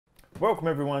Welcome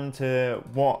everyone to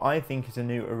what I think is a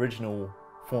new original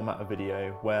format of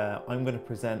video where I'm going to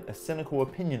present a cynical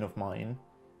opinion of mine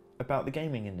about the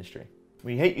gaming industry.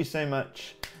 We hate you so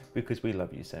much because we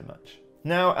love you so much.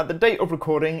 Now, at the date of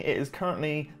recording, it is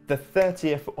currently the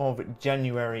 30th of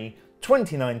January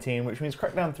 2019, which means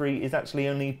Crackdown 3 is actually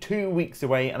only 2 weeks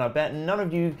away, and I bet none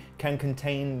of you can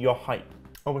contain your hype.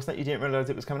 Oh, what's that? You didn't realise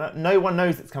it was coming out? No one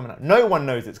knows it's coming out. No one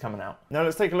knows it's coming out. Now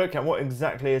let's take a look at what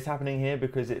exactly is happening here,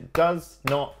 because it does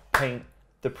not paint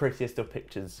the prettiest of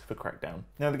pictures for Crackdown.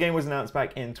 Now, the game was announced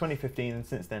back in 2015, and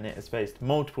since then it has faced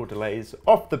multiple delays.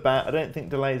 Off the bat, I don't think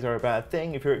delays are a bad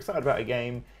thing. If you're excited about a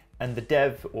game and the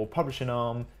dev or publishing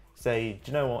arm say,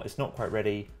 do you know what, it's not quite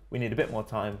ready, we need a bit more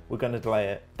time, we're going to delay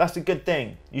it, that's a good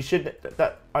thing. You should,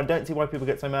 I don't see why people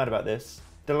get so mad about this.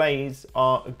 Delays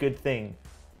are a good thing.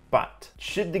 But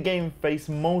should the game face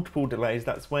multiple delays,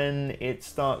 that's when it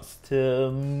starts to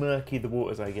murky the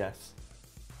waters, I guess.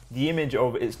 The image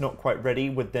of it's not quite ready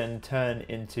would then turn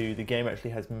into the game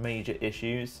actually has major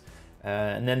issues,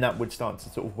 and then that would start to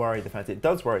sort of worry the fans. It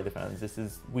does worry the fans.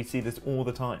 We see this all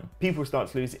the time. People start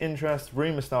to lose interest,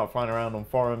 rumours start flying around on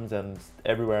forums and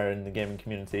everywhere in the gaming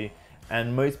community,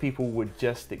 and most people would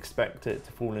just expect it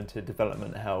to fall into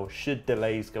development hell should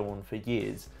delays go on for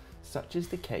years. Such is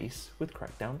the case with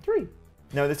Crackdown 3.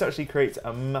 Now, this actually creates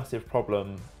a massive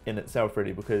problem in itself,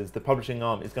 really, because the publishing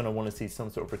arm is going to want to see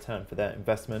some sort of return for their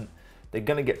investment. They're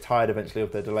going to get tired eventually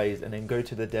of their delays and then go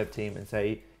to the dev team and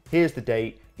say, here's the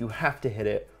date, you have to hit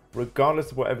it.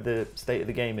 Regardless of whatever the state of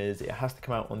the game is, it has to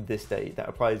come out on this date. That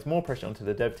applies more pressure onto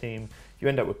the dev team. You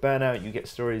end up with burnout, you get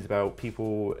stories about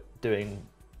people doing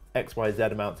X, Y, Z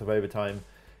amounts of overtime.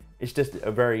 It's just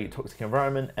a very toxic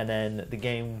environment, and then the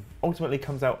game ultimately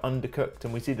comes out undercooked,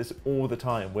 and we see this all the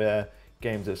time where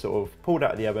games are sort of pulled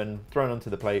out of the oven, thrown onto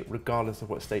the plate, regardless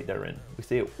of what state they're in. We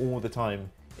see it all the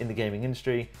time in the gaming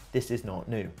industry. This is not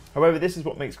new. However, this is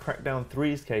what makes Crackdown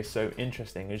 3's case so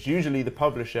interesting, as usually the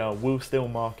publisher will still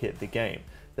market the game.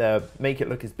 They'll make it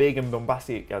look as big and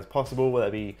bombastic as possible, whether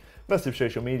it be massive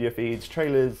social media feeds,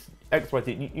 trailers, X, Y,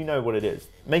 Z, you know what it is.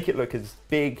 Make it look as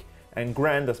big and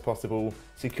grand as possible,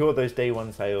 secure those day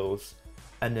one sales,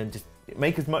 and then just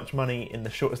make as much money in the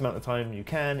shortest amount of time you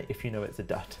can if you know it's a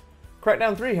dud.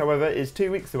 Crackdown 3, however, is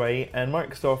 2 weeks away, and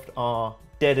Microsoft are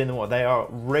dead in the water. They are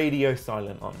radio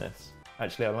silent on this.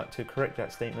 Actually, I'd like to correct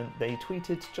that statement. They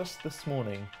tweeted just this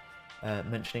morning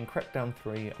mentioning Crackdown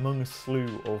 3 among a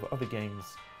slew of other games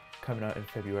coming out in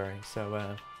February.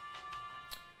 So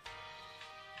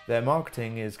their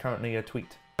marketing is currently a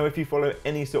tweet. If you follow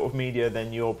any sort of media,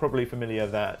 then you're probably familiar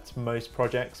that most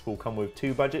projects will come with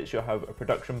two budgets. You'll have a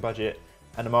production budget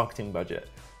and a marketing budget.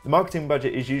 The marketing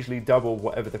budget is usually double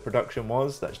whatever the production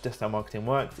was. That's just how marketing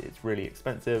works. It's really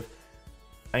expensive.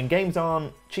 And games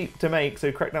aren't cheap to make,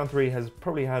 so Crackdown 3 has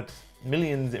probably had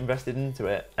millions invested into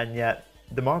it, and yet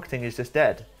the marketing is just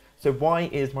dead. So why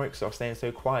is Microsoft staying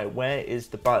so quiet? Where is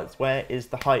the buzz? Where is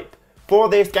the hype for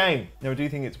this game? Now, I do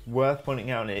think it's worth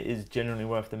pointing out, and it is genuinely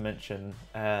worth to mention,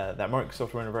 that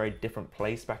Microsoft were in a very different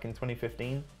place back in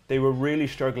 2015. They were really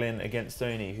struggling against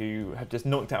Sony, who had just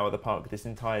knocked out of the park this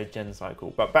entire gen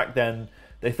cycle. But back then,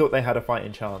 they thought they had a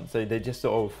fighting chance, so they just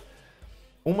sort of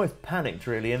almost panicked,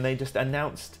 really, and they just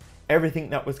announced everything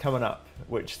that was coming up,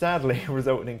 which sadly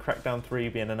resulted in Crackdown 3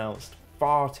 being announced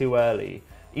far too early.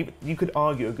 You could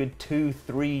argue a good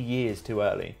 2-3 years too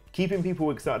early. Keeping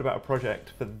people excited about a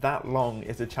project for that long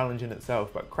is a challenge in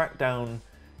itself, but Crackdown,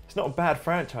 it's not a bad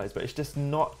franchise, but it's just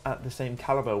not at the same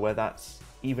caliber where that's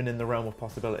even in the realm of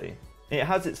possibility. It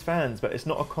has its fans, but it's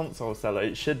not a console seller.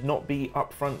 It should not be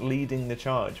upfront leading the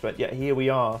charge, but yet here we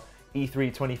are,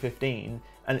 E3 2015,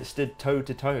 and it stood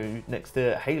toe-to-toe next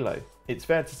to Halo. It's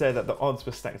fair to say that the odds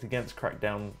were stacked against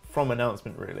Crackdown from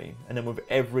announcement, really, and then with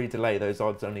every delay those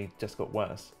odds only just got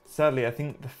worse. Sadly, I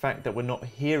think the fact that we're not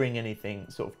hearing anything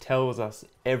sort of tells us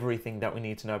everything that we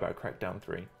need to know about Crackdown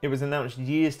 3. It was announced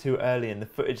years too early, and the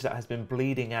footage that has been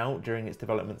bleeding out during its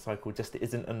development cycle just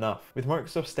isn't enough. With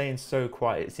Microsoft staying so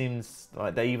quiet, it seems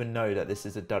like they even know that this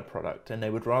is a dud product, and they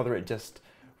would rather it just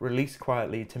release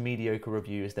quietly to mediocre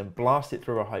reviews than blast it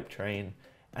through a hype train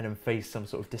and then face some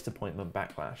sort of disappointment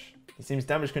backlash. It seems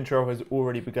damage control has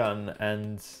already begun,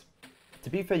 and to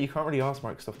be fair, you can't really ask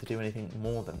Microsoft to do anything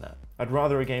more than that. I'd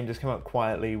rather a game just come out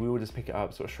quietly, we will just pick it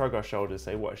up, sort of shrug our shoulders,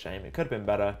 say what a shame, it could have been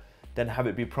better, than have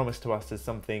it be promised to us as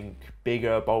something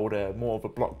bigger, bolder, more of a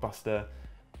blockbuster,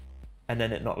 and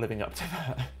then it not living up to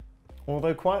that.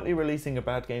 Although quietly releasing a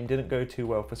bad game didn't go too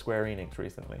well for Square Enix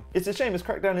recently. It's a shame, as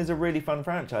Crackdown is a really fun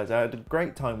franchise. I had a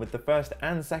great time with the first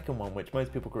and second one, which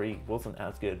most people agree wasn't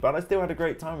as good, but I still had a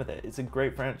great time with it. It's a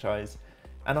great franchise,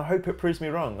 and I hope it proves me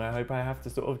wrong. I hope I have to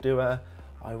sort of do a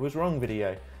I was wrong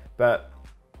video. But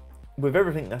with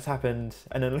everything that's happened,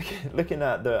 and then looking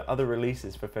at the other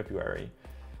releases for February,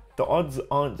 the odds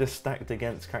aren't just stacked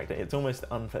against Crackdown. It's almost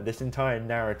unfair. This entire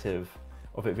narrative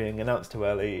of it being announced too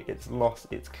early, it's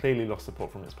clearly lost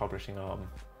support from its publishing arm.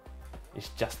 It's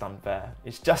just unfair.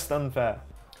 It's just unfair.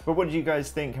 But what did you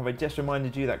guys think? Have I just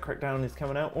reminded you that Crackdown is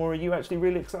coming out, or are you actually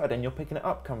really excited and you're picking it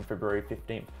up come February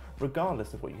 15th?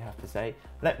 Regardless of what you have to say,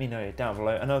 let me know down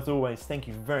below. And as always, thank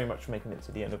you very much for making it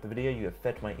to the end of the video. You have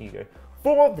fed my ego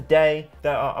for the day.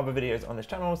 There are other videos on this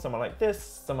channel. Some are like this,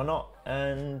 some are not.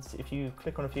 And if you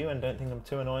click on a few and don't think I'm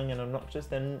too annoying and obnoxious,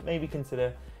 then maybe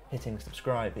consider hitting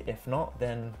subscribe. If not,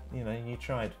 then, you know, you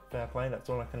tried. Fair play. That's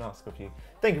all I can ask of you.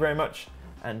 Thank you very much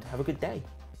and have a good day.